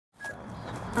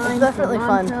It's definitely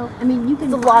fun. I mean, you can.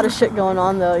 There's a lot of shit going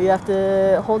on though. You have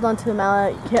to hold on to the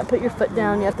mallet. You can't put your foot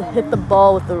down. You have to hit the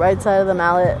ball with the right side of the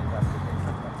mallet.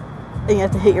 And you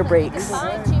have to hit your brakes.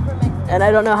 And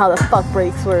I don't know how the fuck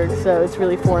brakes work, so it's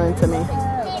really foreign to me.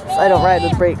 I don't ride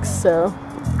with brakes, so.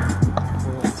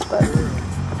 But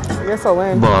I guess I'll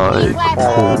learn.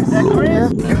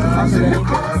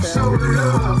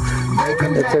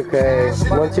 It's okay.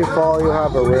 Once you fall, you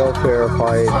have a real fair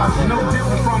fight.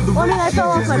 Well, I mean, I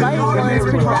fell off my bike once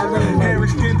pretty badly and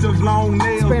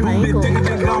sprained my ankle. That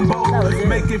was it.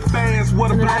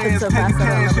 And it happened so fast that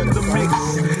I don't know.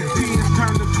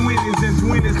 Turn to 20s and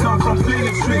 20s come from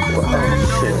Phoenix Street.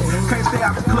 Can't stay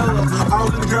out the club, all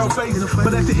in the girl face.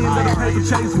 But at the end of the paper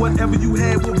chase, whatever you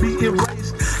had will be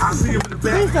erased. I see him in the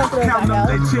back, counting up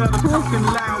their cheddar, talking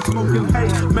loud, smoking hay,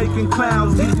 making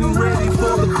clouds, getting ready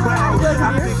for the crowd.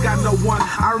 I think I know one.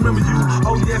 I remember you.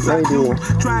 Oh yes, I do.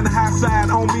 Trying to high side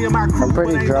on me and my crew. I'm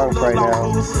pretty drunk right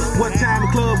now. What time the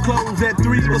club closed at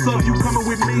 3? What's up? You coming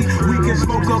with me? We can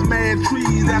smoke up mad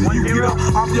trees after you get up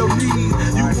off your knees.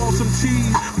 You want some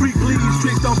cheese? Free please,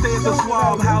 tricks don't stay at the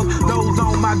swab house. Those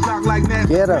on my dock like that.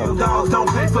 Get real dogs don't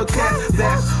pay for cats.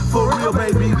 That's for real,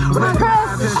 baby.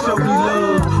 Recognize and show me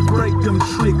love. Break them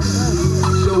tricks.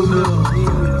 Show love.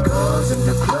 Girls in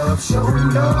the club, show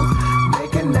love.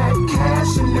 Making that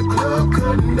cash in the club,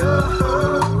 good enough.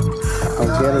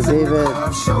 Okay, David.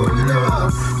 Show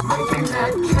love. Making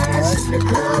that cash in the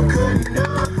club, good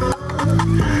enough.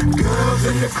 Girls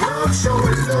in the club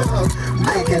showing love,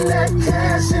 making that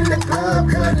cash in the club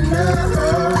good enough.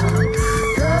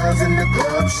 Girls in the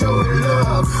club showing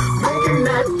love, making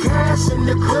that cash in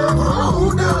the club.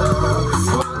 Hold up.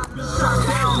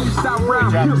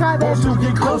 Try this. You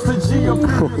get close to G,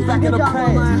 back in the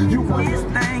past. You want this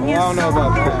thing? I don't know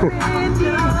about that.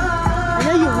 I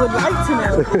know you would like to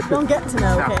know, but you don't get to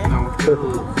know, okay?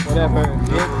 Whatever.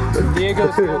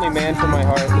 Diego's the only man for my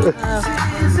heart.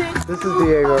 This is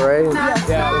Diego, right? Yes.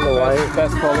 Yeah, in the white.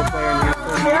 Best polo player in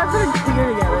Houston. They are pretty clear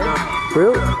together.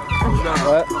 Really?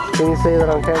 What? Can you say that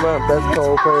on camera? Best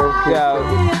polo player in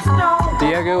Houston? Yeah.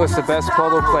 Diego is the best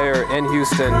polo player in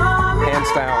Houston,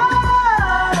 hands down.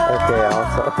 Okay,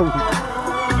 awesome.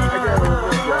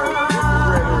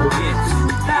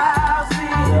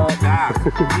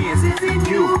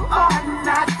 You are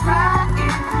not crying.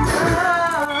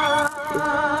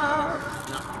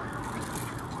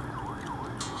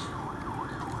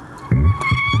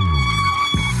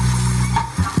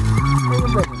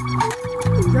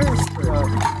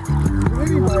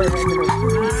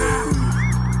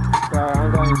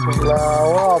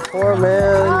 Wow, poor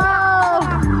man.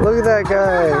 Look at that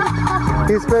guy.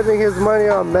 He's spending his money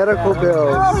on medical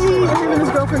bills. Him and his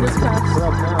girlfriend just crashed.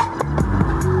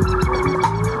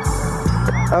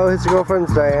 Oh, his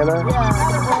girlfriend's Diana? Yeah,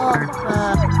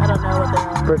 I don't know what they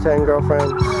are. Pretend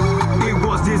girlfriend. It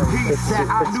was this piece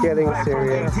It's getting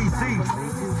serious.